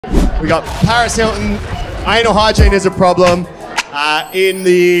We got Paris Hilton. Anal hygiene is a problem in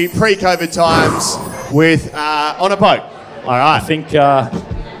the pre-COVID times with on a boat. All right.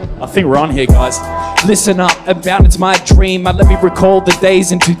 I think we're on here, guys. Listen up, about it's my dream. Let me recall the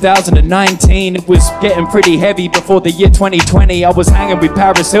days in 2019. It was getting pretty heavy before the year 2020. I was hanging with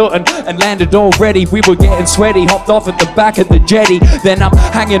Paris Hilton and landed already. We were getting sweaty, hopped off at the back of the jetty. Then I'm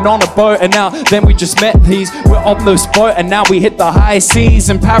hanging on a boat, and then we just met these. We're on this boat, and now we hit the high seas.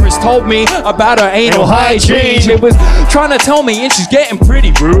 And Paris told me about her anal hygiene. She was trying to tell me, and she's getting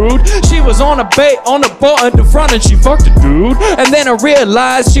pretty rude. She was on a boat at the front, and she fucked a dude. And then I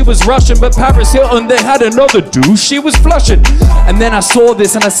realized she was Russian, but Paris Hilton, they had another douche. She was flushing. And then I saw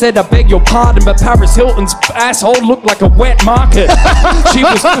this and I said, I beg your pardon, but Paris Hilton's asshole looked like a wet market. She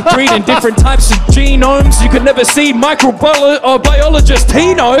was breeding different types of genomes. You could never see microbiologist.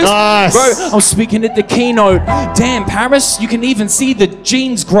 He knows. Nice. Bro, I was speaking at the keynote. Damn, Paris, you can even see the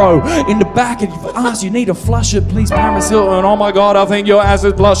genes grow in the back of your ass. You need a flusher, please, Paris Hilton. Oh my God, I think your ass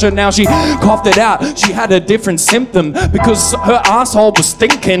is flusher. Now she coughed it out. She had a different symptom because her asshole was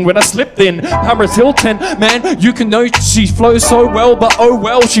stinking when I slipped in. Paris Hilton, man, you can know she flows so well, but oh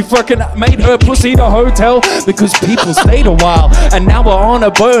well, she fucking made her pussy the hotel because people stayed a while. And now we're on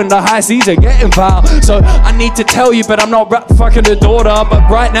a boat and the high seas are getting foul. So I need to tell you, but I'm not fucking her daughter. But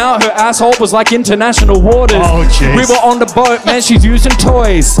right now, her asshole was like international waters. Oh, jeez. We were on the boat, man, she's using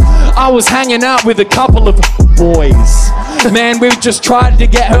toys. I was hanging out with a couple of boys. Man, we just tried to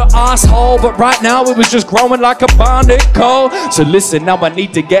get her asshole, but right now it was just growing like a barnacle. So listen, now I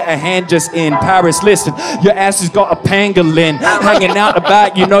need to get a hand just in. Paris, listen, your ass has got a pangolin hanging out the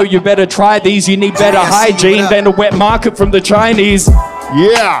back. You know you better try these. You need better hygiene than the wet market from the Chinese.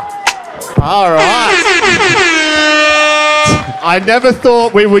 Yeah. All right. I never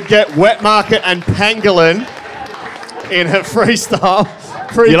thought we would get wet market and pangolin in a freestyle.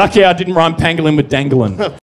 You're lucky I didn't rhyme pangolin with dangolin.